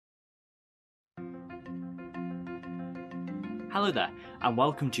Hello there, and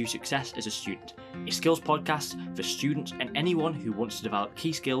welcome to Success as a Student, a skills podcast for students and anyone who wants to develop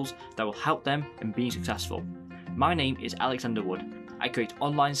key skills that will help them in being successful. My name is Alexander Wood. I create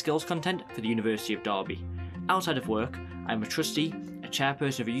online skills content for the University of Derby. Outside of work, I am a trustee, a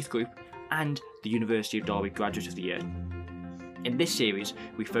chairperson of a youth group, and the University of Derby Graduate of the Year. In this series,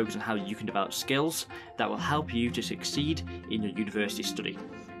 we focus on how you can develop skills that will help you to succeed in your university study,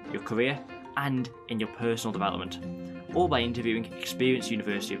 your career, and in your personal development, all by interviewing experienced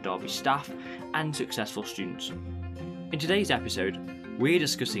University of Derby staff and successful students. In today's episode, we're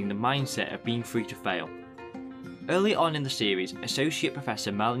discussing the mindset of being free to fail. Early on in the series, Associate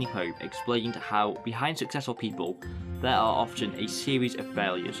Professor Melanie Pope explained how behind successful people, there are often a series of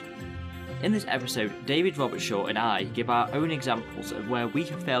failures. In this episode, David Robertshaw and I give our own examples of where we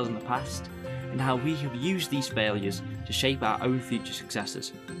have failed in the past and how we have used these failures to shape our own future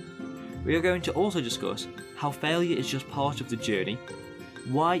successes. We are going to also discuss how failure is just part of the journey,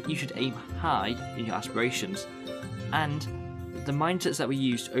 why you should aim high in your aspirations, and the mindsets that we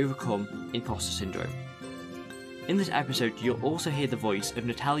use to overcome imposter syndrome. In this episode, you'll also hear the voice of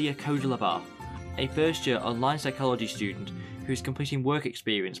Natalia Kodelavar, a first-year online psychology student who is completing work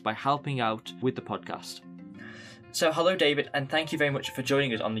experience by helping out with the podcast. So hello David, and thank you very much for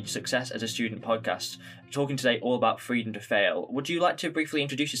joining us on the Success as a Student podcast, talking today all about freedom to fail. Would you like to briefly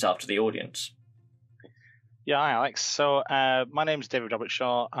introduce yourself to the audience? Yeah, hi Alex. So my name is David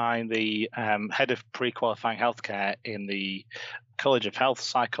Robertshaw. I'm the head of pre-qualifying healthcare in the College of Health,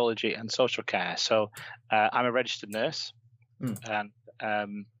 Psychology and Social Care. So I'm a registered nurse,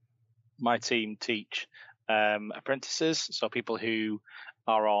 and my team teach apprentices, so people who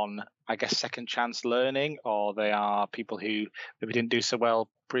are on, I guess, second chance learning, or they are people who maybe didn't do so well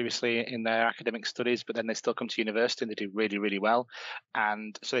previously in their academic studies, but then they still come to university and they do really, really well.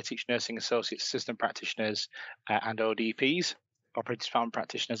 And so they teach nursing associates, assistant practitioners, and ODPs, operating department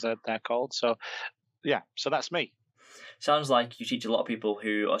practitioners, they're called. So, yeah, so that's me. Sounds like you teach a lot of people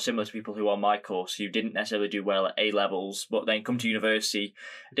who are similar to people who are on my course, who didn't necessarily do well at A-levels, but then come to university,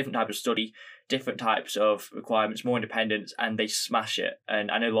 a different type of study, different types of requirements, more independence, and they smash it.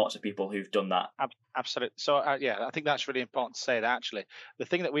 And I know lots of people who've done that. Absolutely. So, yeah, I think that's really important to say that actually. The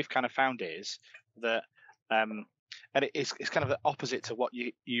thing that we've kind of found is that, and it's kind of the opposite to what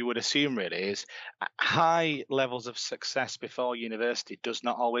you would assume really, is high levels of success before university does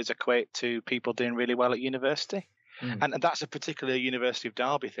not always equate to people doing really well at university. And that's a particular University of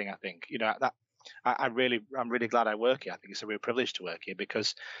Derby thing, I think. You know, that I'm really glad I work here. I think it's a real privilege to work here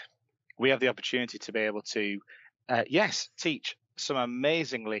because we have the opportunity to be able to, teach some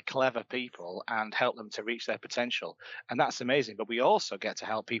amazingly clever people and help them to reach their potential. And that's amazing. But we also get to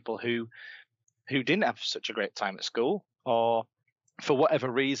help people who didn't have such a great time at school, or for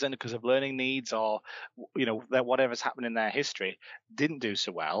whatever reason, because of learning needs, or, you know, whatever's happened in their history, didn't do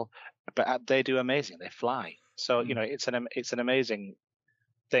so well, but they do amazing. They fly. So, you know, it's an amazing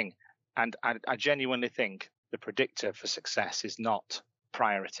thing. And I genuinely think the predictor for success is not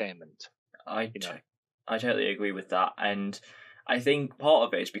prior attainment. I totally agree with that. And I think part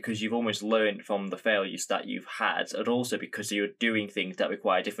of it is because you've almost learned from the failures that you've had, and also because you're doing things that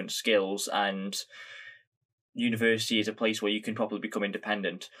require different skills, and university is a place where you can probably become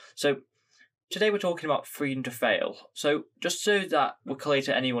independent. So today we're talking about freedom to fail. So just so that we're clear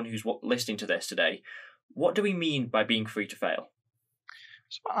to anyone who's listening to this today, what do we mean by being free to fail?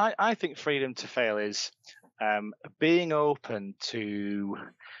 So I think freedom to fail is being open to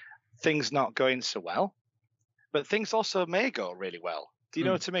things not going so well, but things also may go really well. Do you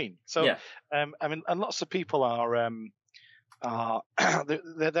know what I mean? So, yeah. I mean, and lots of people are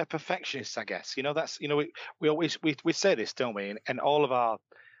they're perfectionists, I guess. You know, that's, you know, we always say this, don't we? And all of our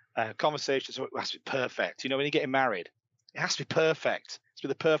conversations, it has to be perfect. You know, when you're getting married, it has to be perfect. It's be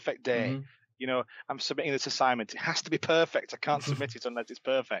the perfect day. Mm-hmm. You know, I'm submitting this assignment. It has to be perfect. I can't submit it unless it's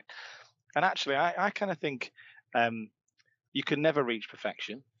perfect. And actually, I kind of think you can never reach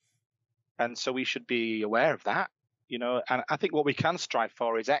perfection. And so we should be aware of that, you know. And I think what we can strive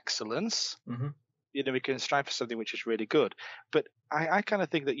for is excellence. Mm-hmm. You know, we can strive for something which is really good. But I kind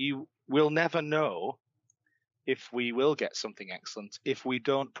of think that you will never know if we will get something excellent if we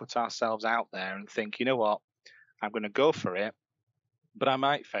don't put ourselves out there and think, you know what, I'm going to go for it, but I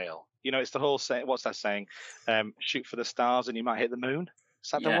might fail. You know, it's the whole saying, what's that saying? Shoot for the stars and you might hit the moon.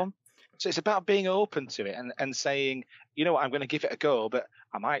 Is that the one? So it's about being open to it and saying, you know what, I'm going to give it a go, but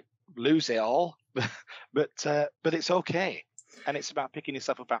I might lose it all, but it's okay. And it's about picking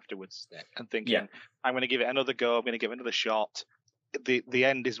yourself up afterwards and thinking, I'm going to give it another go. I'm going to give it another shot. the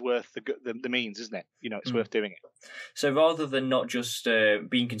end is worth the means, isn't it? It's worth doing it. So rather than not just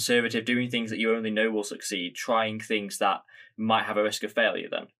being conservative, doing things that you only know will succeed, trying things that might have a risk of failure,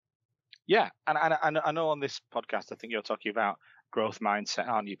 then. Yeah, and I know on this podcast, I think you're talking about growth mindset,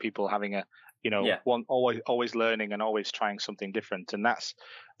 aren't you? People having a one always learning and always trying something different, and that's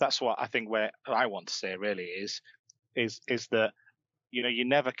what I think where I want to say really is that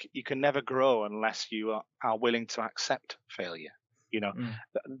you can never grow unless you are willing to accept failure.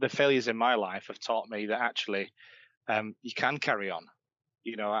 The failures in my life have taught me that actually you can carry on.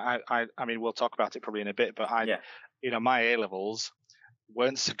 I mean, we'll talk about it probably in a bit, but my A levels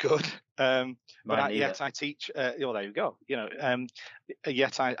weren't so good. Yet I teach. There you go.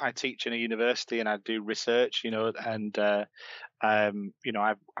 Yet I teach in a university and I do research. And I'm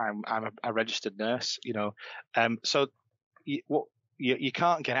a registered nurse. So you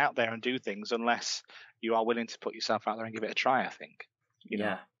can't get out there and do things unless you are willing to put yourself out there and give it a try, I think.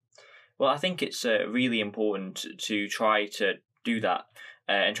 Yeah. Well, I think it's really important to try to do that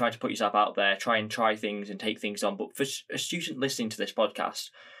and try to put yourself out there, try things and take things on. But for a student listening to this podcast,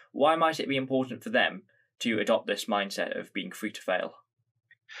 why might it be important for them to adopt this mindset of being free to fail?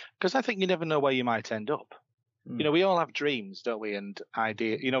 Because I think you never know where you might end up. We all have dreams, don't we? And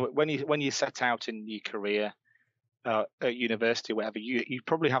ideas. When you set out in your career, at university or whatever, you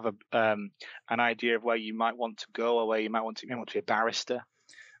probably have an idea of where you might want to go, or where you might want to be a barrister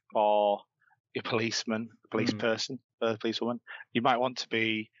or a policeman, a police person, a policewoman. You might want to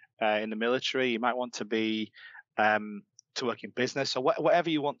be in the military. You might want to be to work in business, or whatever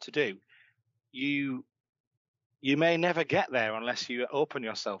you want to do. You may never get there unless you open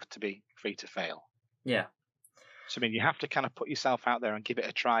yourself to be free to fail. Yeah. So I mean, you have to kind of put yourself out there and give it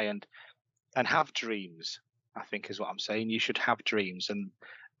a try and have dreams, I think is what I'm saying. You should have dreams,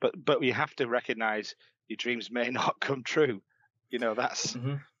 but you have to recognize your dreams may not come true.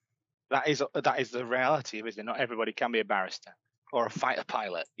 That is the reality of it. Not everybody can be a barrister or a fighter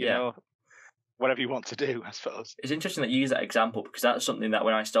pilot. You know, whatever you want to do, I suppose. It's interesting that you use that example, because that's something that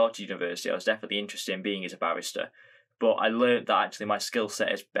when I started university, I was definitely interested in being as a barrister. But I learned that actually my skill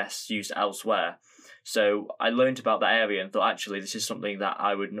set is best used elsewhere. So I learned about that area and thought, actually, this is something that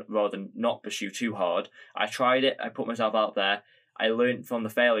I would rather not pursue too hard. I tried it. I put myself out there. I learned from the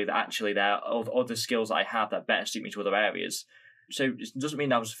failure that actually there are other skills I have that better suit me to other areas. So it doesn't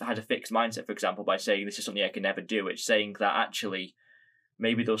mean I had a fixed mindset, for example, by saying this is something I can never do. It's saying that actually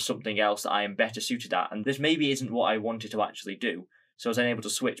maybe there's something else that I am better suited at, and this maybe isn't what I wanted to actually do. So I was able to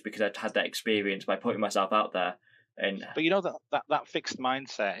switch because I'd had that experience by putting myself out there. But that fixed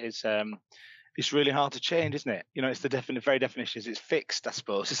mindset is it's really hard to change, isn't it? It's the very definition is it's fixed, I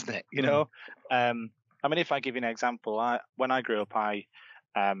suppose, isn't it? I mean, if I give you an example, when I grew up, I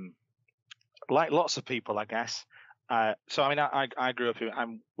like lots of people, I guess. So I mean, I grew up.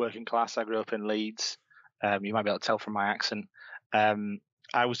 I'm working class. I grew up in Leeds. You might be able to tell from my accent.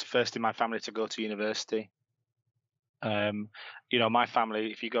 I was the first in my family to go to university. My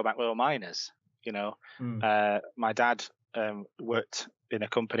family, if you go back, we were miners. My dad worked in a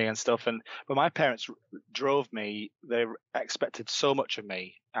company and stuff, but my parents drove me. They expected so much of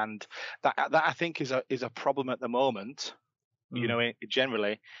me, and that I think is a problem at the moment.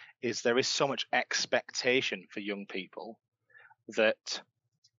 Generally, is there is so much expectation for young people that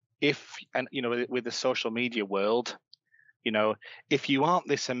with the social media world, if you aren't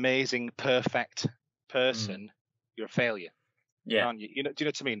this amazing, perfect person, you're a failure. Yeah. Do you know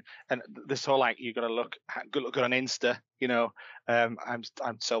what I mean? And this whole you got to look good on Insta.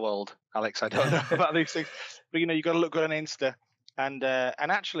 I'm so old, Alex. I don't know about these things, but you got to look good on Insta, and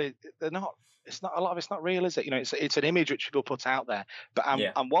actually they're not. It's not a lot of it's not real, is it? It's an image which people put out there. But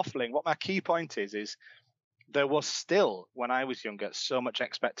I'm waffling. What my key point is there was still, when I was younger, so much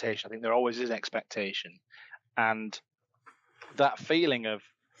expectation. I think there always is expectation, and that feeling of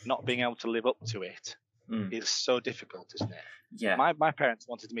not being able to live up to it is so difficult, isn't it? Yeah. My parents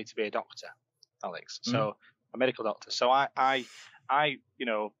wanted me to be a doctor, Alex. So a medical doctor. So I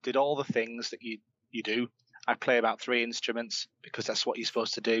did all the things that you do. I play about 3 instruments because that's what you're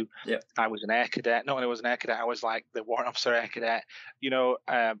supposed to do. Yep. I was an air cadet. Not only was an air cadet, I was like the warrant officer air cadet.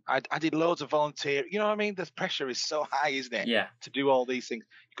 I did loads of volunteer. You know what I mean? The pressure is so high, isn't it? Yeah. To do all these things,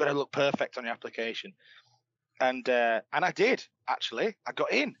 you've got to look perfect on your application. And I did, actually. I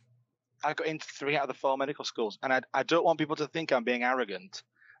got in. I got into 3 out of the 4 medical schools. And I don't want people to think I'm being arrogant,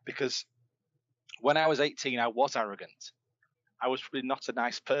 because when I was 18, I was arrogant. I was probably not a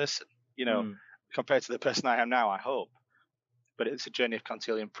nice person, compared to the person I am now, I hope. But it's a journey of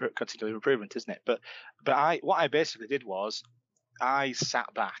continual improvement, isn't it? But what I basically did was I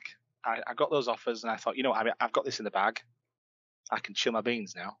sat back. I got those offers and I thought, I've got this in the bag. I can chill my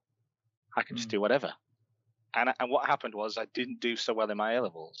beans now. I can just do whatever. And what happened was I didn't do so well in my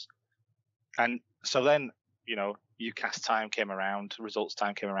A-levels. And so then, UCAS time came around, results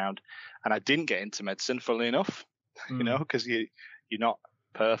time came around, and I didn't get into medicine, funnily enough, because you're not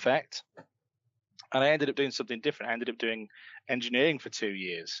perfect. And I ended up doing something different. I ended up doing engineering for 2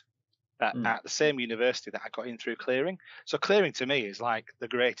 years at the same university that I got in through clearing. So clearing to me is like the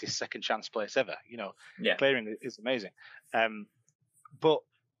greatest second chance place ever. Clearing is amazing. But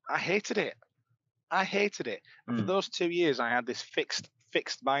I hated it. And for those 2 years, I had this fixed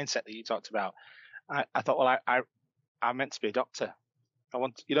mindset that you talked about. I thought, well, I'm meant to be a doctor. I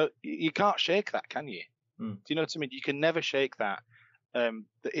want, you can't shake that, can you? Do you know what I mean? You can never shake that.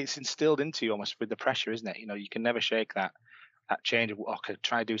 It's instilled into you almost with the pressure, isn't it? You can never shake that change of, okay,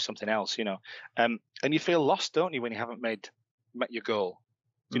 try to do something else, and you feel lost, don't you, when you haven't met your goal?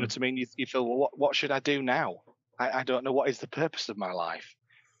 Do you know what I mean? You feel, well, what should I do now? I don't know what is the purpose of my life.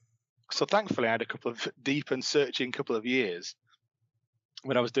 So thankfully, I had a couple of deep and searching couple of years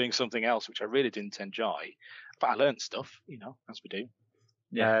when I was doing something else, which I really didn't enjoy, but I learned stuff, as we do.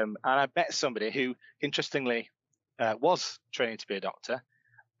 Yeah. And I met somebody who, interestingly, was training to be a doctor,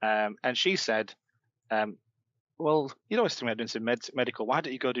 and she said, well, I was thinking about doing some medical. Why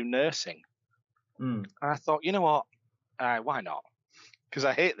don't you go do nursing? And I thought, you know what? Why not? Because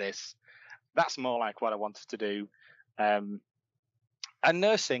I hate this. That's more like what I wanted to do. And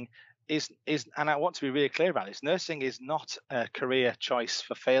nursing is, and I want to be really clear about this. Nursing is not a career choice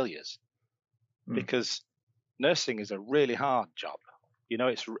for failures, because nursing is a really hard job.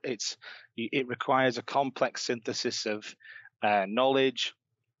 It requires a complex synthesis of knowledge,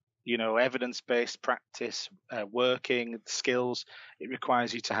 evidence-based practice, working skills. It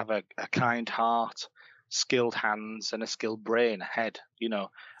requires you to have a kind heart, skilled hands, and a skilled brain, a head.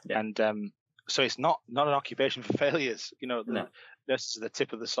 And so it's not an occupation for failures. No. Nurses are the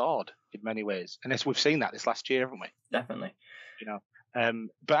tip of the sword in many ways, and we've seen that this last year, haven't we? Definitely.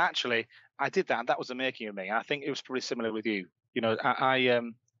 But actually, I did that. And that was the making of me. I think it was probably similar with you. I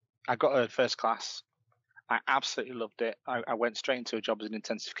got a first class. I absolutely loved it. I went straight into a job as an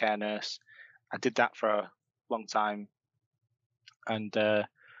intensive care nurse. I did that for a long time. And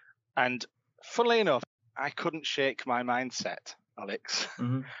funnily enough, I couldn't shake my mindset, Alex.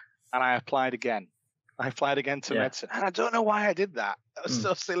 And I applied again. To medicine. And I don't know why I did that. That was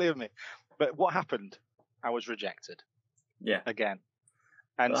so silly of me. But what happened? I was rejected. Yeah. Again.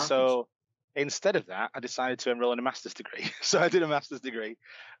 And so instead of that, I decided to enroll in a master's degree. So I did a master's degree.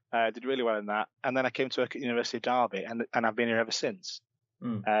 I did really well in that, and then I came to work at University of Derby, and I've been here ever since.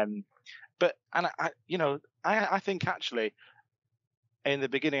 I think actually, in the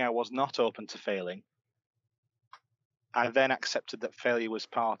beginning, I was not open to failing. I then accepted that failure was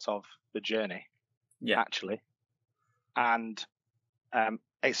part of the journey. Yeah, actually, and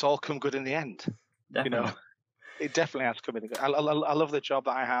it's all come good in the end. Definitely. It definitely has come in. I love the job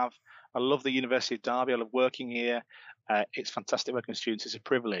that I have. I love the University of Derby. I love working here. It's fantastic working with students. It's a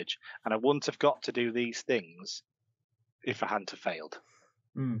privilege. And I wouldn't have got to do these things if I hadn't have failed.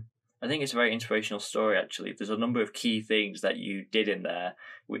 I think it's a very inspirational story, actually. There's a number of key things that you did in there,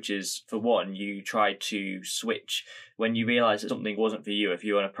 which is, for one, you tried to switch. When you realised that something wasn't for you, if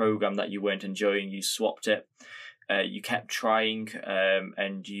you were on a programme that you weren't enjoying, you swapped it. You kept trying,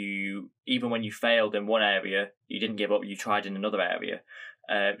 and even when you failed in one area, you didn't give up, you tried in another area.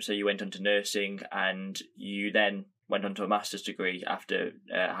 So you went on to nursing, and you then went on to a master's degree after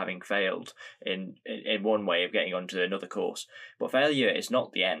having failed in one way of getting onto another course. But failure is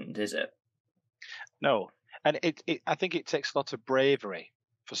not the end, is it? No. And I think it takes a lot of bravery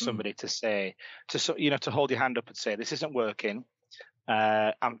for somebody to say, to hold your hand up and say, this isn't working.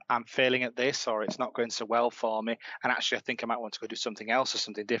 I'm failing at this, or it's not going so well for me, and actually I think I might want to go do something else or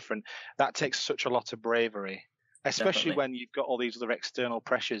something different. That takes such a lot of bravery, especially when you've got all these other external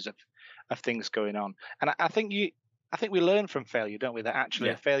pressures of things going on. And I think we learn from failure, don't we, that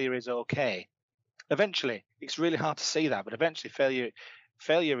actually failure is okay. Eventually, it's really hard to see that, but eventually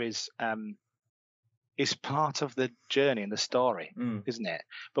failure is part of the journey and the story, isn't it?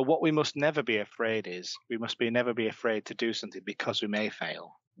 But what we must never be afraid is, we must never be afraid to do something because we may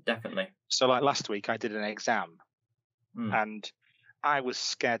fail. Definitely. So like last week, I did an exam and I was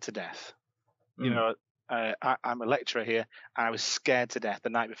scared to death. I'm a lecturer here, and I was scared to death the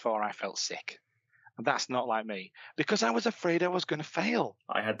night before. I felt sick. And that's not like me, because I was afraid I was going to fail.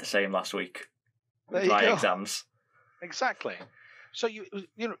 I had the same last week with my exams. Exactly. So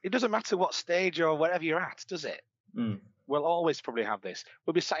it doesn't matter what stage or wherever you're at, does it? We'll always probably have this.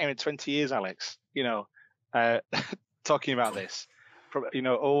 We'll be sat here in 20 years, Alex, talking about this.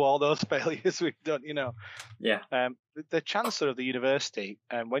 all those failures we've done, Yeah. The chancellor of the university,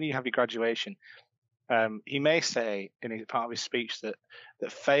 when you have your graduation, he may say in part of his speech that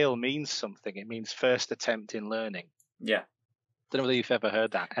fail means something. It means first attempt in learning. Yeah. Don't know whether you've ever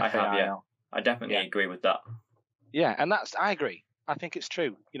heard that. I have, yeah. I definitely agree with that. Yeah, and I agree. I think it's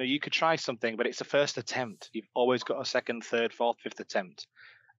true. You could try something, but it's a first attempt. You've always got a second, third, fourth, fifth attempt.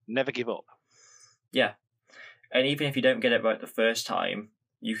 Never give up. Yeah. And even if you don't get it right the first time,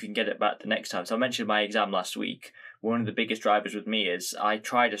 you can get it back the next time. So I mentioned my exam last week. One of the biggest drivers with me is I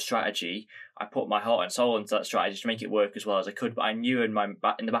tried a strategy. I put my heart and soul into that strategy to make it work as well as I could. But I knew in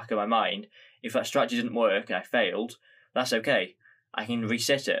the back of my mind, if that strategy didn't work and I failed, that's okay. I can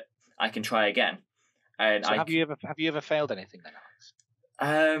reset it. I can try again. And so have you ever failed anything then, Alex?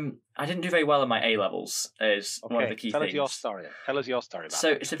 I didn't do very well in my A levels. Is one of the key things. Tell us your story.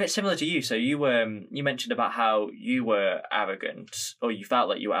 So it's a bit similar to you. So you mentioned about how you were arrogant, or you felt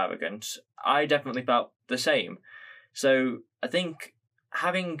like you were arrogant. I definitely felt the same. So I think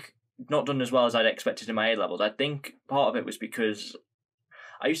having not done as well as I'd expected in my A levels, I think part of it was because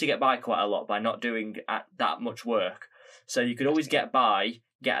I used to get by quite a lot by not doing that much work. So you could always get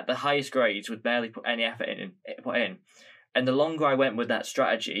the highest grades with barely put any effort in. And the longer I went with that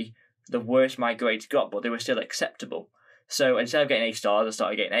strategy, the worse my grades got, but they were still acceptable. So instead of getting A stars, I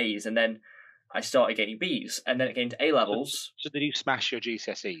started getting A's, and then I started getting B's, and then it came to A levels. So did you smash your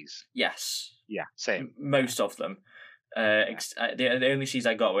GCSEs? Yes. Yeah, same. Most of them. The only C's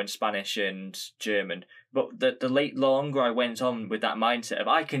I got were in Spanish and German. But the longer I went on with that mindset of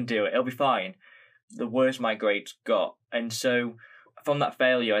I can do it, it'll be fine, the worse my grades got. And so from that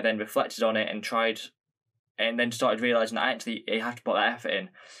failure, I then reflected on it and tried, and then started realising that I had to put that effort in.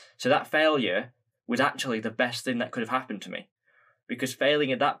 So that failure was actually the best thing that could have happened to me. Because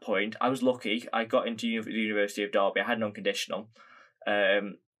failing at that point, I was lucky. I got into the University of Derby. I had an unconditional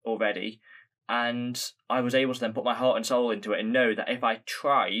already. And I was able to then put my heart and soul into it and know that if I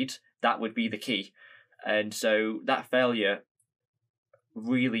tried, that would be the key. And so that failure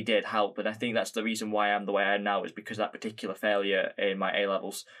really did help. And I think that's the reason why I'm the way I am now, is because of that particular failure in my A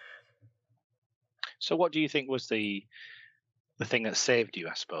levels. So what do you think was the thing that saved you,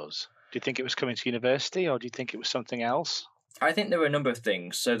 I suppose? Do you think it was coming to university, or do you think it was something else? I think there were a number of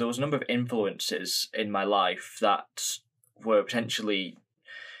things. So there was a number of influences in my life that were potentially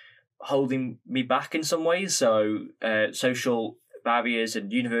holding me back in some ways. So social barriers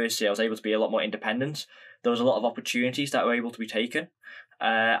in university, I was able to be a lot more independent. There was a lot of opportunities that were able to be taken.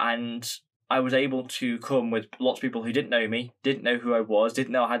 And I was able to come with lots of people who didn't know me, didn't know who I was,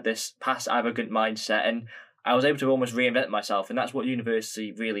 didn't know I had this past arrogant mindset, and I was able to almost reinvent myself. And that's what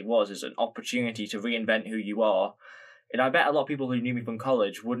university really was, is an opportunity to reinvent who you are. And I bet a lot of people who knew me from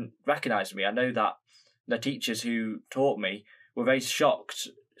college wouldn't recognise me. I know that the teachers who taught me were very shocked.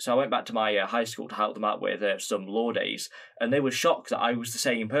 So I went back to my high school to help them out with some law days, and they were shocked that I was the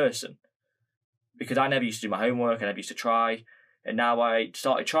same person. Because I never used to do my homework, I never used to try, and now I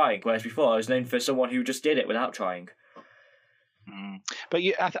started trying, whereas before I was known for someone who just did it without trying. But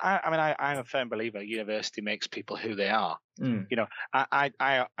I'm a firm believer university makes people who they are.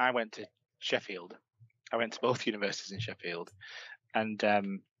 I went to Sheffield. I went to both universities in Sheffield, and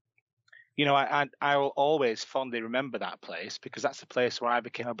I will always fondly remember that place, because that's the place where I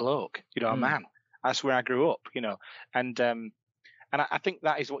became a bloke, a man. That's where I grew up, and I think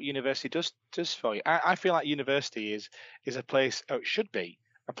that is what university does for you. I feel like university is a place, or it should be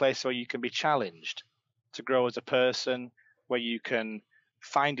a place where you can be challenged to grow as a person, where you can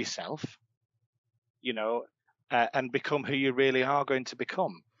find yourself, and become who you really are going to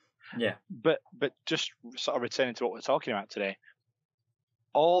become. Yeah. But just sort of returning to what we're talking about today,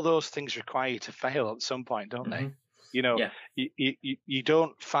 all those things require you to fail at some point, don't they? You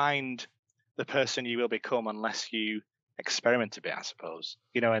don't find the person you will become unless you experiment a bit, I suppose,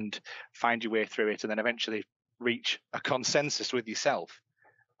 and find your way through it, and then eventually reach a consensus with yourself,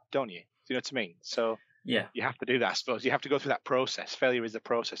 don't you? Do you know what I mean? So yeah, you have to do that, I suppose. You have to go through that process. Failure is the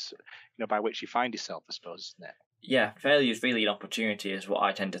process, by which you find yourself, I suppose, isn't it? Yeah, failure is really an opportunity, is what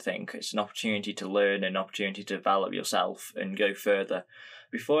I tend to think. It's an opportunity to learn, an opportunity to develop yourself and go further.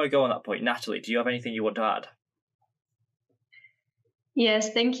 Before I go on that point, Natalie, do you have anything you want to add?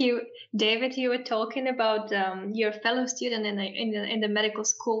 Yes, thank you, David. You were talking about your fellow student in the medical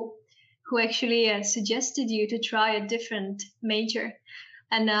school, who actually suggested you to try a different major,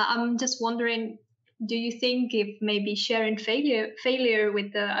 and I'm just wondering, do you think if maybe sharing failure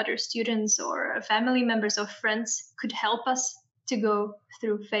with the other students or family members or friends could help us to go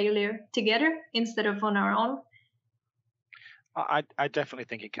through failure together instead of on our own? I definitely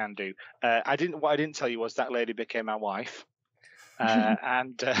think it can do. What I didn't tell you was that lady became my wife.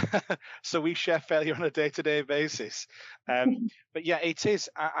 and so we share failure on a day-to-day basis. But yeah, it is.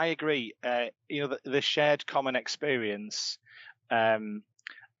 I agree. The shared common experience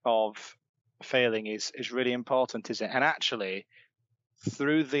of failing is really important, isn't it? And actually,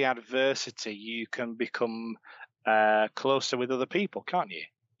 through the adversity, you can become closer with other people, can't you?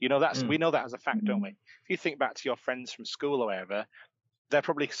 We know that as a fact, don't we? If you think back to your friends from school or wherever, they're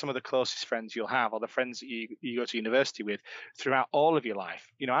probably some of the closest friends you'll have, or the friends that you go to university with throughout all of your life.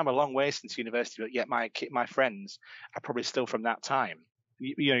 I'm a long way since university, but yet my friends are probably still from that time.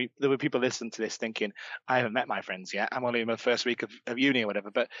 There were people listening to this thinking, I haven't met my friends yet. I'm only in my first week of uni or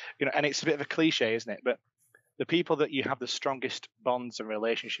whatever. But and it's a bit of a cliche, isn't it? But the people that you have the strongest bonds and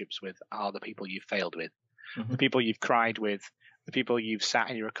relationships with are the people you've failed with, the people you've cried with, the people you've sat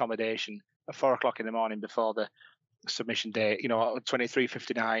in your accommodation at 4:00 in the morning before the submission day,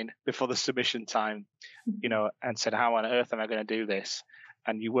 23:59 before the submission time, and said, how on earth am I going to do this?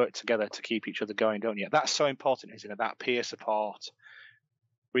 And you work together to keep each other going, don't you? That's so important, isn't it? That peer support.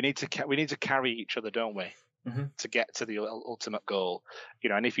 We need to carry each other, don't we, to get to the ultimate goal,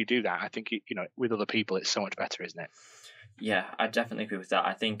 and if you do that, I think, with other people, it's so much better, isn't it? Yeah, I definitely agree with that.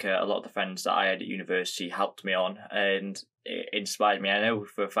 I think a lot of the friends that I had at university helped me on and it inspired me. I know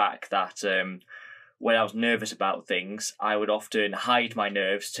for a fact that when I was nervous about things, I would often hide my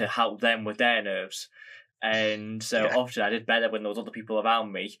nerves to help them with their nerves. And so often I did better when there was other people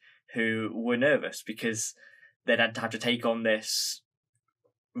around me who were nervous because they'd have to take on this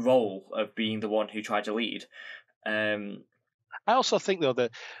role of being the one who tried to lead. I also think though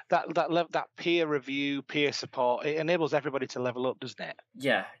that peer review, peer support, it enables everybody to level up, doesn't it?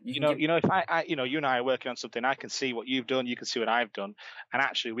 Yeah. If I you and I are working on something, I can see what you've done, you can see what I've done, and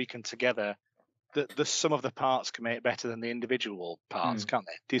actually we can together. The sum of the parts can make it better than the individual parts, can't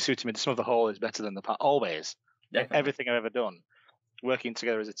they? Do you see what I mean? The sum of the whole is better than the part. Always. Definitely. Everything I've ever done, working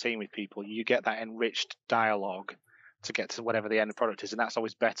together as a team with people, you get that enriched dialogue to get to whatever the end product is, and that's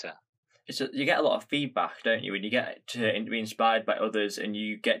always better. You get a lot of feedback, don't you? And you get to be inspired by others, and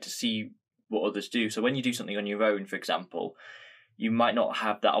you get to see what others do. So when you do something on your own, for example, you might not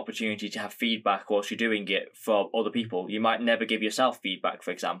have that opportunity to have feedback whilst you're doing it from other people. You might never give yourself feedback, for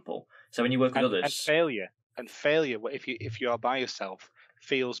example. So when you work with others, and failure, if you are by yourself,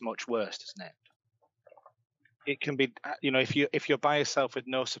 feels much worse, doesn't it? It can be, if you're by yourself with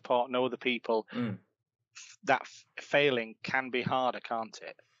no support, no other people, that failing can be harder, can't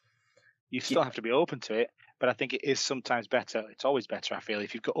it? You still have to be open to it, but I think it is sometimes better. It's always better, I feel,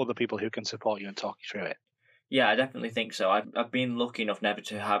 if you've got other people who can support you and talk you through it. Yeah, I definitely think so. I've been lucky enough never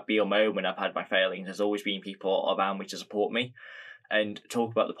to be on my own when I've had my failings. There's always been people around me to support me and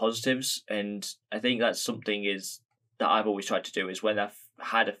talk about the positives. And I think that's something that I've always tried to do is when I've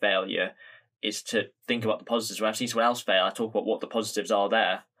had a failure is to think about the positives. When I've seen someone else fail, I talk about what the positives are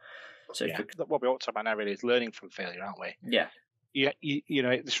there. So what we want to talk about now really is learning from failure, aren't we? Yeah. Yeah,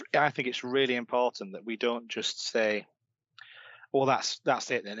 I think it's really important that we don't just say, well, that's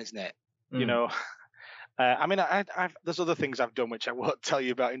it then, isn't it? I mean, there's other things I've done which I won't tell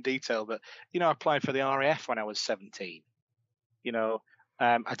you about in detail, but I applied for the RAF when I was 17.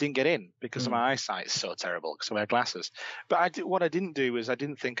 I didn't get in because my eyesight is so terrible because I wear glasses. But what I didn't do is I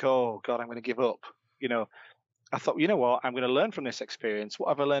didn't think, oh God, I'm going to give up. I thought, you know what, I'm going to learn from this experience. What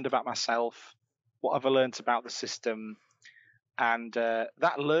have I learned about myself? What have I learned about the system? And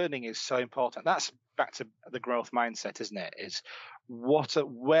that learning is so important. That's back to the growth mindset, isn't it? Is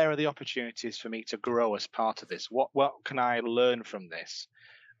where are the opportunities for me to grow as part of this? What can I learn from this?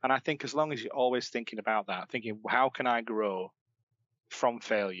 And I think as long as you're always thinking about that, thinking how can I grow from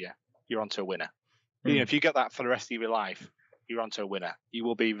failure, you're onto a winner. If you get that for the rest of your life, you're onto a winner. You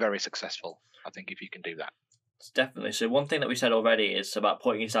will be very successful, I think, if you can do that. Definitely. So one thing that we said already is about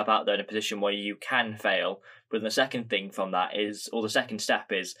putting yourself out there in a position where you can fail. But the second thing from that is, or the second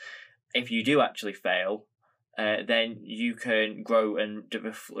step is, if you do actually fail, then you can grow and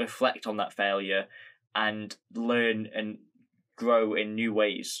reflect on that failure and learn and grow in new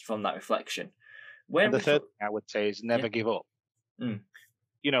ways from that reflection. And the third thing I would say is never give up.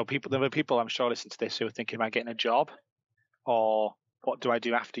 There were people I'm sure listen to this who are thinking about getting a job or what do I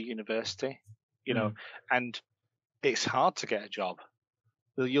do after university? And it's hard to get a job.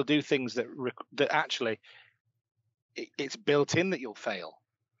 You'll do things that actually it's built in that you'll fail.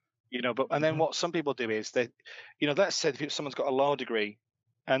 And then what some people do is they, let's say if someone's got a law degree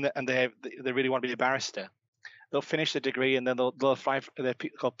and they really want to be a barrister, they'll finish the degree and then they'll apply for, they're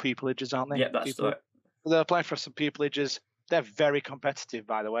called pupilages, aren't they? Yeah, that's right. They'll apply for some pupilages. They're very competitive,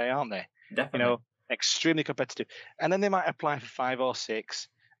 by the way, aren't they? Definitely. Extremely competitive. And then they might apply for 5 or 6,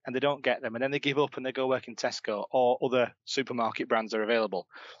 and they don't get them, and then they give up and they go work in Tesco or other supermarket brands are available.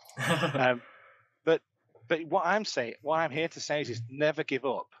 But what I'm here to say is never give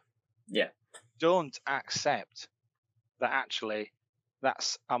up. Yeah. Don't accept that actually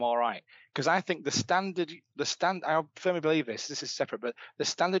I'm all right. Because I think I firmly believe this is separate, but the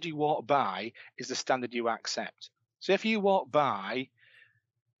standard you walk by is the standard you accept. So if you walk by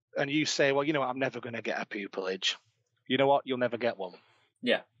and you say, well, I'm never going to get a pupillage, you know what? You'll never get one.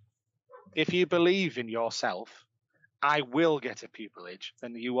 Yeah. If you believe in yourself, I will get a pupillage,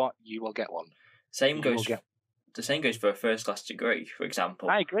 then you will get one. The same goes for a first class degree, for example.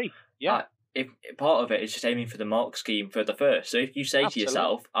 I agree. Yeah. If part of it is just aiming for the mark scheme for the first. So if you say to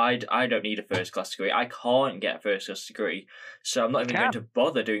yourself, I don't need a first class degree, I can't get a first class degree, so I'm not even going to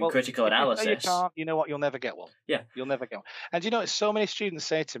bother doing critical analysis. You can't, you know what? You'll never get one. Yeah. You'll never get one. And so many students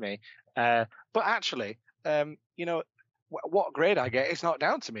say to me, but actually, what grade I get is not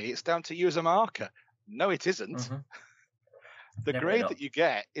down to me. It's down to you as a marker. No, it isn't. Mm-hmm. The grade that you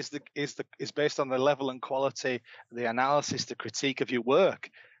get is based on the level and quality, the analysis, the critique of your work.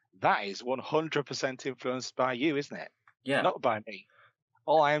 That is 100% influenced by you, isn't it? Yeah. Not by me.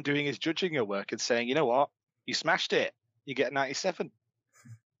 All I am doing is judging your work and saying, you know what? You smashed it. You get 97.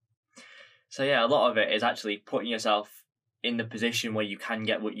 So yeah, a lot of it is actually putting yourself in the position where you can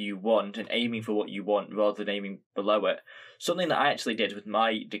get what you want and aiming for what you want rather than aiming below it. Something that I actually did with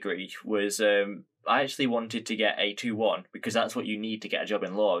my degree was I actually wanted to get a 2-1 because that's what you need to get a job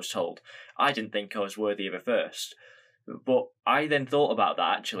in law, I was told. I didn't think I was worthy of a first. But I then thought about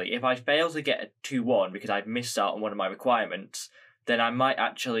that actually. If I fail to get a 2-1 because I've missed out on one of my requirements, then I might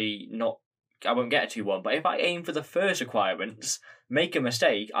actually I won't get a 2-1. But if I aim for the first requirements, make a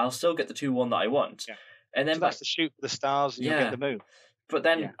mistake, I'll still get the 2-1 that I want. Yeah. And then that's the shoot for the stars and you'll get the moon. But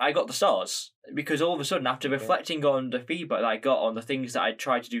then I got the stars because all of a sudden, after reflecting on the feedback that I got on the things that I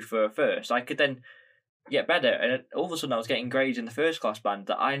tried to do for a first, I could then get better. And all of a sudden, I was getting grades in the first class band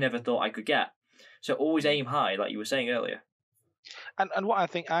that I never thought I could get. So always aim high, like you were saying earlier. And what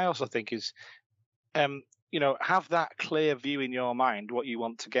I also think is, have that clear view in your mind what you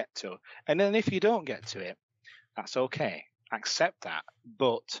want to get to, and then if you don't get to it, that's okay. Accept that.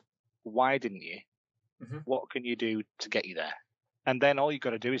 But why didn't you? Mm-hmm. What can you do to get you there? And then all you've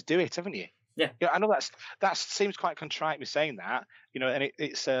got to do is do it, haven't you? Yeah. I know that seems quite contrite me saying that, and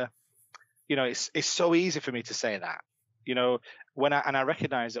it's so easy for me to say that, when I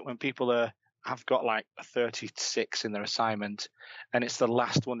recognise that when people have got like a 36 in their assignment and it's the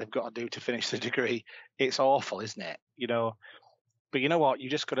last one they've got to do to finish the degree, it's awful, isn't it? But you know what? You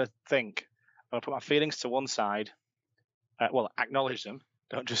just got to think, I'm going to put my feelings to one side. Acknowledge them.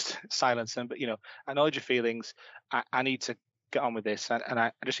 Don't just silence them, but, acknowledge your feelings. I need to get on with this and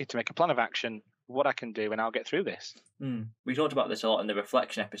I just need to make a plan of action, what I can do, and I'll get through this. We talked about this a lot in the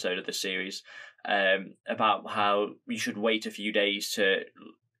reflection episode of this series, about how you should wait a few days to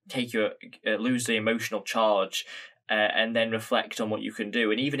take lose the emotional charge and then reflect on what you can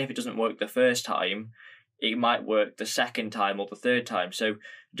do. And even if it doesn't work the first time, it might work the second time or the third time. So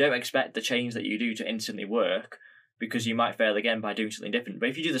don't expect the change that you do to instantly work, because you might fail again by doing something different. But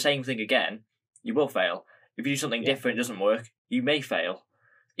if you do the same thing again, you will fail. If you do something different, it doesn't work, you may fail.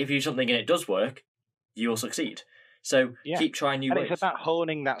 If you do something and it does work, you will succeed. So keep trying new ways. It's about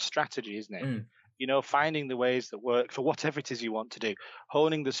honing that strategy, isn't it? Finding the ways that work for whatever it is you want to do,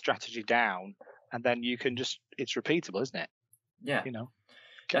 honing the strategy down, and then you can it's repeatable, isn't it? Yeah.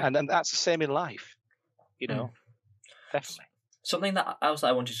 And that's the same in life, definitely. Something else that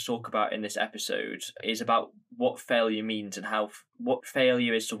I wanted to talk about in this episode is about what failure means and how what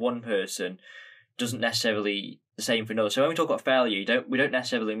failure is to one person doesn't necessarily the same for another. So when we talk about failure, we don't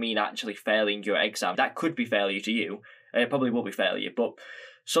necessarily mean actually failing your exam. That could be failure to you, and it probably will be failure, but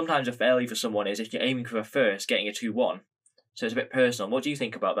sometimes a failure for someone is if you're aiming for a first, getting a 2-1. So it's a bit personal. What do you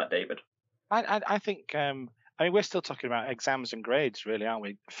think about that, David? I think, we're still talking about exams and grades, really, aren't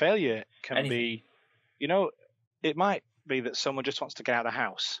we? Failure can be, it might be that someone just wants to get out of the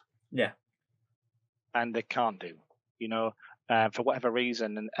house. Yeah. And they can't do, for whatever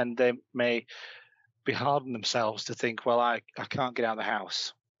reason. And they may be hard on themselves to think, well, I can't get out of the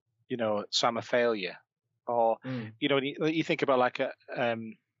house, so I'm a failure. Or, when you think about like a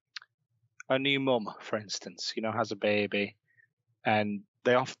new mum, for instance, has a baby, and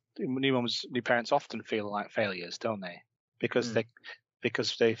new parents often feel like failures, don't they? Because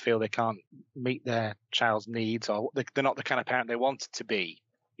they feel they can't meet their child's needs, or they're not the kind of parent they want to be,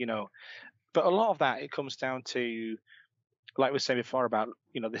 But a lot of that, it comes down to, like we were saying before, about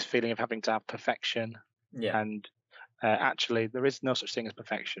this feeling of having to have perfection. Yeah. And actually, there is no such thing as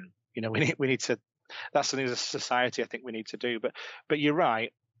perfection. We need to. That's something as a society I think we need to do. But you're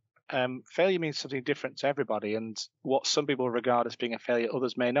right. failure means something different to everybody, and what some people regard as being a failure,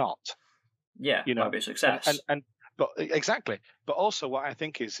 others may not. Yeah, might be a success. But exactly. But also, what I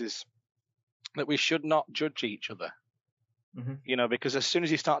think is that we should not judge each other. Because as soon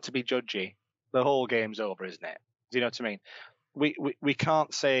as you start to be judgy, the whole game's over, isn't it? Do you know what I mean? We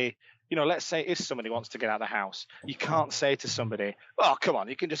can't say, let's say if somebody wants to get out of the house, you can't say to somebody, "Oh, come on,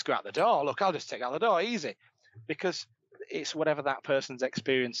 you can just go out the door. Look, I'll just take out the door, easy," because it's whatever that person's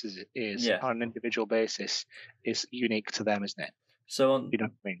experience is on an individual basis is unique to them, isn't it? So you know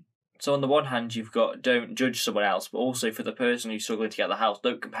what I mean? So on the one hand, you've got don't judge someone else, but also for the person who's struggling to get out of the house,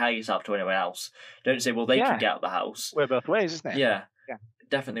 don't compare yourself to anyone else. Don't say, well, they can get out of the house. We're both ways, isn't it? Yeah. It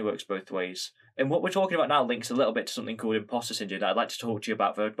definitely works both ways. And what we're talking about now links a little bit to something called imposter syndrome that I'd like to talk to you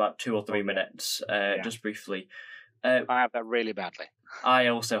about for about 2 or 3 minutes, just briefly. I have that really badly. I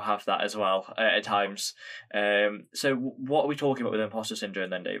also have that as well at times. So what are we talking about with imposter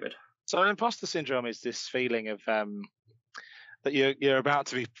syndrome then, David? So imposter syndrome is this feeling of that you're about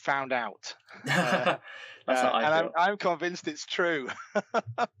to be found out. That's what I feel. And I'm convinced it's true.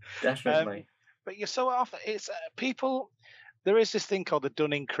 Definitely. But you're so often it's people. There is this thing called the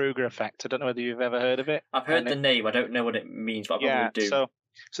Dunning-Kruger effect. I don't know whether you've ever heard of it. I've heard the name. I don't know what it means, but I probably do. So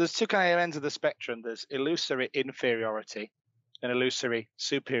there's two kind of ends of the spectrum. There's illusory inferiority and illusory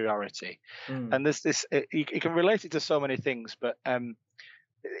superiority. And there's this. You can relate it to so many things, but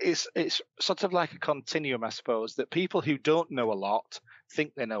it's sort of like a continuum, I suppose, that people who don't know a lot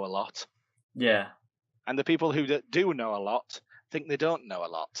think they know a lot. Yeah. And the people who do know a lot think they don't know a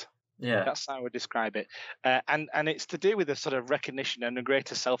lot. Yeah. That's how I would describe it. And it's to do with a sort of recognition and a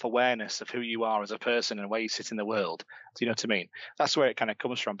greater self-awareness of who you are as a person and where you sit in the world. Do you know what I mean? That's where it kind of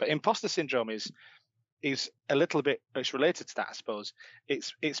comes from. But imposter syndrome is a little bit, it's related to that, I suppose.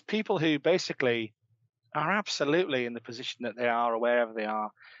 It's people who basically are absolutely in the position that they are or wherever they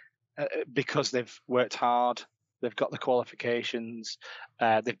are because they've worked hard, they've got the qualifications,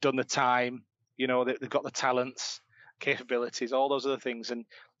 they've done the time, they've got the talents, capabilities, all those other things. And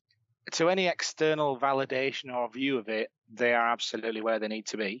to any external validation or view of it, they are absolutely where they need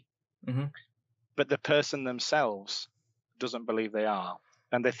to be. But the person themselves doesn't believe they are.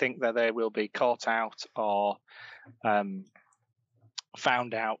 And they think that they will be caught out or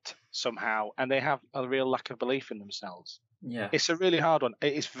found out somehow. And they have a real lack of belief in themselves. Yeah. It's a really hard one.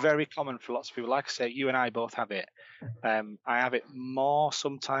 It's very common for lots of people. Like I say, you and I both have it. I have it more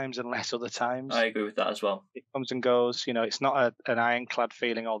sometimes and less other times. I agree with that as well. It comes and goes. It's not an ironclad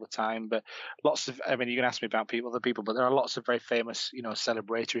feeling all the time, but you can ask me about other people, but there are lots of very famous,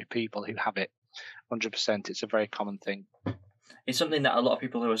 celebratory people who have it 100%. It's a very common thing. It's something that a lot of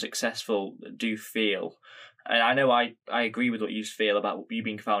people who are successful do feel. And I know I agree with what you feel about you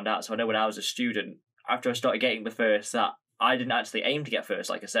being found out. So I know when I was a student, after I started getting the first, that I didn't actually aim to get first,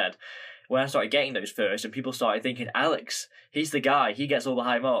 like I said. When I started getting those first and people started thinking, Alex, he's the guy, he gets all the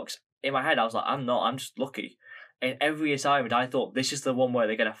high marks. In my head, I was like, I'm not, I'm just lucky. And every assignment, I thought, this is the one where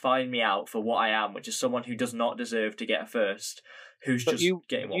they're going to find me out for what I am, which is someone who does not deserve to get a first, who's but just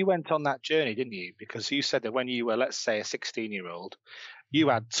getting one. You went on that journey, didn't you? Because you said that when you were, let's say, a 16-year-old, you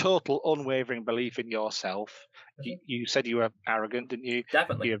had total unwavering belief in yourself. You said you were arrogant, didn't you?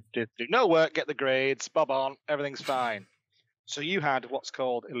 Definitely. You did no work, get the grades, bob on, everything's fine. So you had what's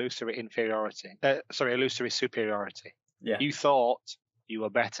called illusory superiority. Yeah. You thought you were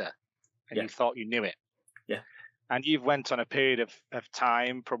better, and you thought you knew it. Yeah. And you've went on a period of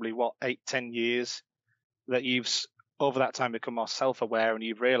time, probably 8-10 years, that you've over that time become more self-aware, and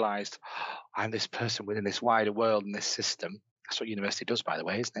you've realised, I'm this person within this wider world and this system. That's what university does, by the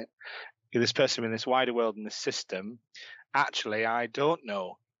way, isn't it? You're this person in this wider world and this system. Actually, I don't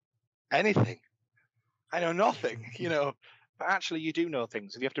know anything. I know nothing, But actually, you do know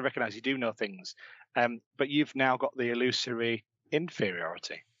things, and you have to recognise you do know things. But you've now got the illusory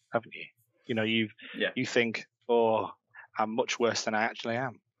inferiority, haven't you? You think, oh, I'm much worse than I actually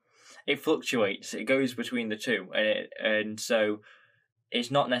am. It fluctuates. It goes between the two, and so it's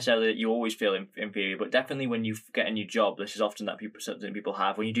not necessarily that you always feel inferior, but definitely when you get a new job, this is often something people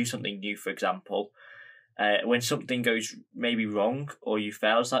have. When you do something new, for example, when something goes maybe wrong or you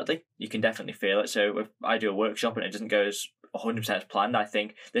fail slightly, you can definitely feel it. So if I do a workshop and it doesn't go as 100% as planned, I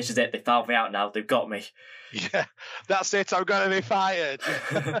think, this is it, they found me out now, they've got me. Yeah, that's it, I'm going to be fired.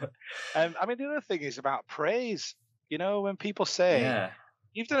 The other thing is about praise. When people say,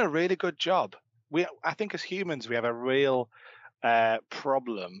 you've done a really good job. I think as humans, we have a real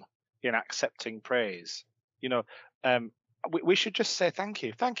problem in accepting praise. We should just say thank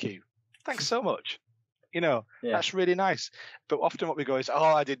you. Thanks so much. That's really nice. But often what we go is, oh,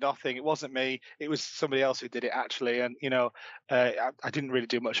 I did nothing. It wasn't me. It was somebody else who did it actually. And, I didn't really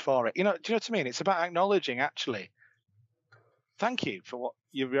do much for it. Do you know what I mean? It's about acknowledging actually, thank you for what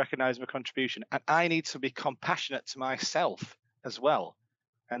you recognize my contribution. And I need to be compassionate to myself as well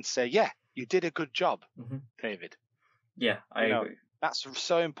and say, yeah, you did a good job, David. Yeah, I agree. That's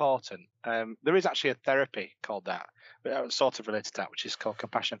so important. There is actually a therapy called that, sort of related to that, which is called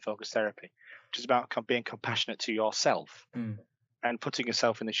compassion-focused therapy, which is about being compassionate to yourself and putting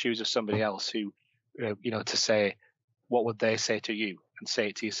yourself in the shoes of somebody else who, to say, what would they say to you, and say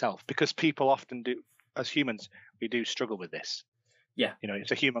it to yourself. Because people often do, as humans, we do struggle with this. Yeah.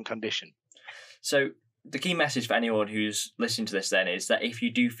 It's a human condition. So the key message for anyone who's listening to this then is that if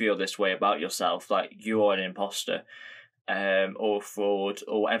you do feel this way about yourself, like you're an imposter, or fraud,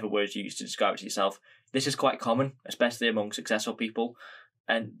 or whatever words you use to describe it to yourself, this is quite common, especially among successful people.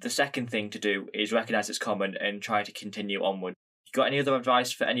 And the second thing to do is recognise it's common and try to continue onward. You got any other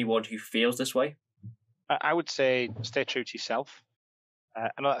advice for anyone who feels this way? I would say stay true to yourself. I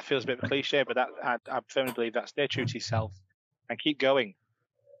know that feels a bit of a cliche, but I firmly believe that. Stay true to yourself and keep going.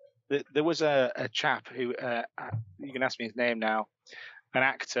 There was a chap who, you can ask me his name now, an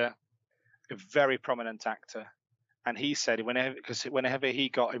actor, a very prominent actor. And he said whenever he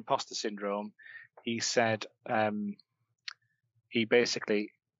got imposter syndrome, he said he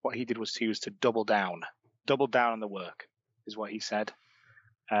basically, what he did was he was to double down on the work, is what he said.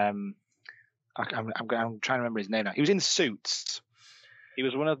 I'm trying to remember his name now. He was in Suits. He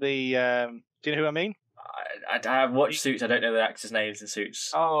was one of the. Do you know who I mean? I have watched Suits. I don't know the actor's names in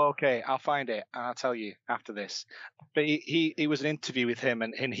Suits. Oh, okay. I'll find it and I'll tell you after this. But he was an interview with him,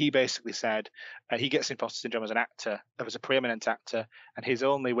 and he basically said he gets imposter syndrome as an actor, as a preeminent actor, and his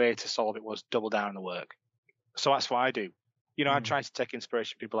only way to solve it was double down on the work. So that's what I do. I try to take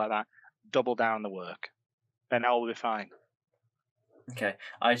inspiration from people like that. Double down on the work, and all will be fine. Okay,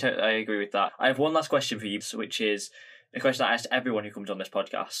 I agree with that. I have one last question for you, which is a question I asked everyone who comes on this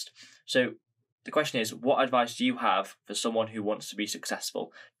podcast. So the question is, what advice do you have for someone who wants to be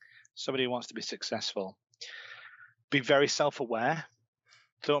successful? Somebody who wants to be successful. Be very self-aware.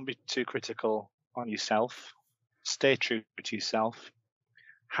 Don't be too critical on yourself. Stay true to yourself.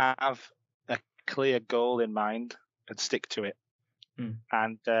 Have a clear goal in mind and stick to it.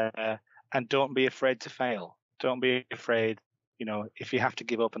 And don't be afraid to fail. Don't be afraid. If you have to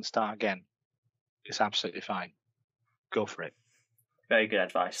give up and start again, it's absolutely fine. Go for it. Very good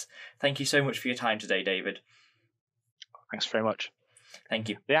advice. Thank you so much for your time today, David. Thanks very much. Thank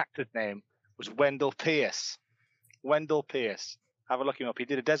you. The actor's name was Wendell Pierce. Wendell Pierce. Have a look him up. He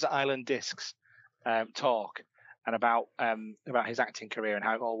did a Desert Island Discs talk and about his acting career and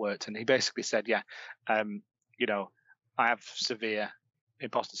how it all worked. And he basically said, I have severe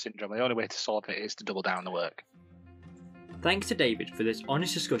imposter syndrome. The only way to solve it is to double down on the work. Thanks to David for this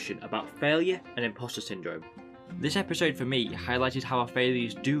honest discussion about failure and imposter syndrome. This episode for me highlighted how our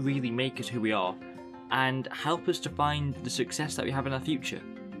failures do really make us who we are and help us to find the success that we have in our future.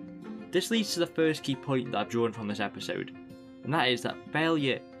 This leads to the first key point that I've drawn from this episode, and that is that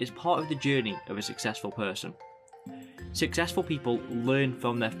failure is part of the journey of a successful person. Successful people learn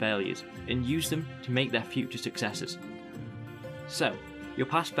from their failures and use them to make their future successes. So, your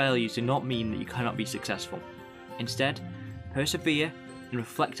past failures do not mean that you cannot be successful. Instead, persevere and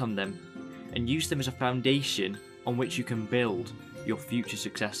reflect on them and use them as a foundation on which you can build your future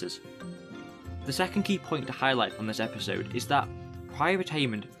successes. The second key point to highlight from this episode is that prior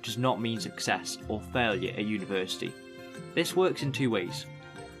attainment does not mean success or failure at university. This works in two ways.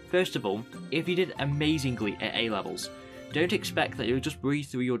 First of all, if you did amazingly at A-levels, don't expect that you'll just breeze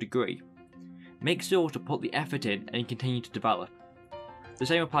through your degree. Make sure to put the effort in and continue to develop. The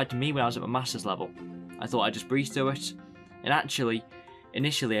same applied to me when I was at my master's level. I thought I'd just breeze through it, and actually,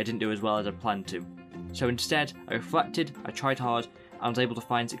 initially I didn't do as well as I planned to. So instead, I reflected, I tried hard, and was able to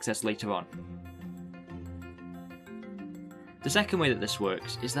find success later on. The second way that this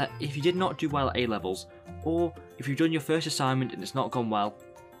works is that if you did not do well at A-levels, or if you've done your first assignment and it's not gone well,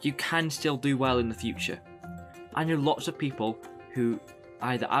 you can still do well in the future. I know lots of people who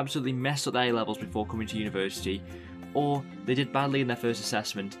either absolutely messed up their A-levels before coming to university, or they did badly in their first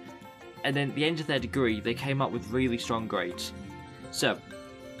assessment, and then at the end of their degree they came up with really strong grades. So,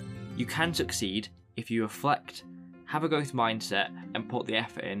 you can succeed if you reflect, have a growth mindset and put the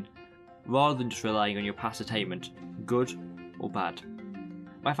effort in, rather than just relying on your past attainment, good or bad.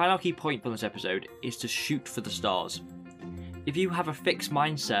 My final key point from this episode is to shoot for the stars. If you have a fixed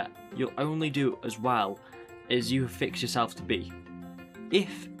mindset, you'll only do as well as you have fixed yourself to be.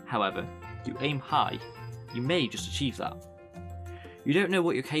 If, however, you aim high, you may just achieve that. You don't know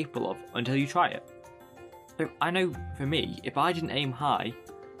what you're capable of until you try it. So I know for me, if I didn't aim high,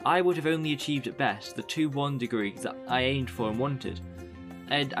 I would have only achieved at best the 2-1 degree that I aimed for and wanted,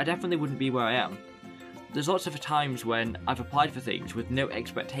 and I definitely wouldn't be where I am. There's lots of times when I've applied for things with no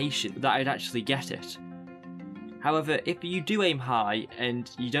expectation that I'd actually get it. However, if you do aim high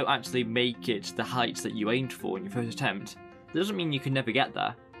and you don't actually make it the heights that you aimed for in your first attempt, that doesn't mean you can never get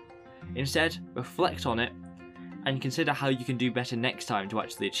there. Instead, reflect on it and consider how you can do better next time to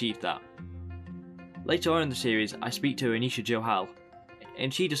actually achieve that. Later on in the series, I speak to Anisha Johal,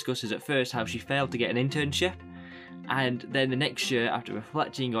 and she discusses at first how she failed to get an internship, and then the next year, after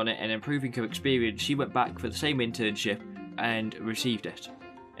reflecting on it and improving her experience, she went back for the same internship and received it.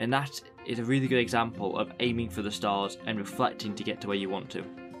 And that is a really good example of aiming for the stars and reflecting to get to where you want to.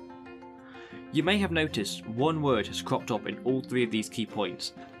 You may have noticed one word has cropped up in all 3 of these key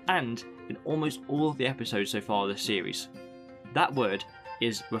points, and in almost all of the episodes so far of this series. That word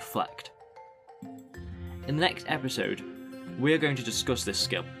is reflect. In the next episode, we are going to discuss this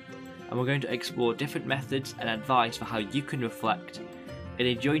skill, and we're going to explore different methods and advice for how you can reflect in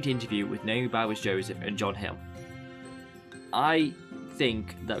a joint interview with Naomi Bowers-Joseph and John Hill. I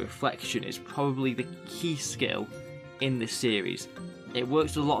think that reflection is probably the key skill in this series. It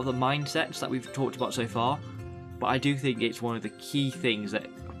works with a lot of the mindsets that we've talked about so far, but I do think it's one of the key things that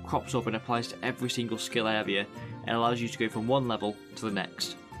crops up and applies to every single skill area and allows you to go from one level to the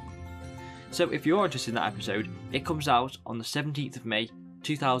next. So if you're interested in that episode, it comes out on the 17th of May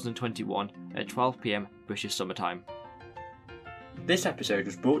 2021 at 12 PM British Summer Time. This episode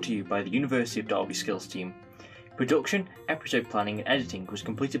was brought to you by the University of Derby Skills team. Production, episode planning and editing was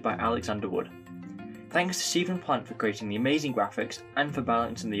completed by Alexander Wood. Thanks to Stephen Plant for creating the amazing graphics and for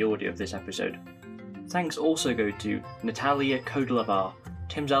balancing the audio of this episode. Thanks also go to Natalia Kodelavar,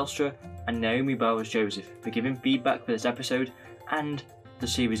 Tim Zelstra and Naomi Bowers-Joseph for giving feedback for this episode and the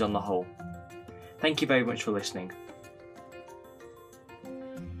series on the whole. Thank you very much for listening.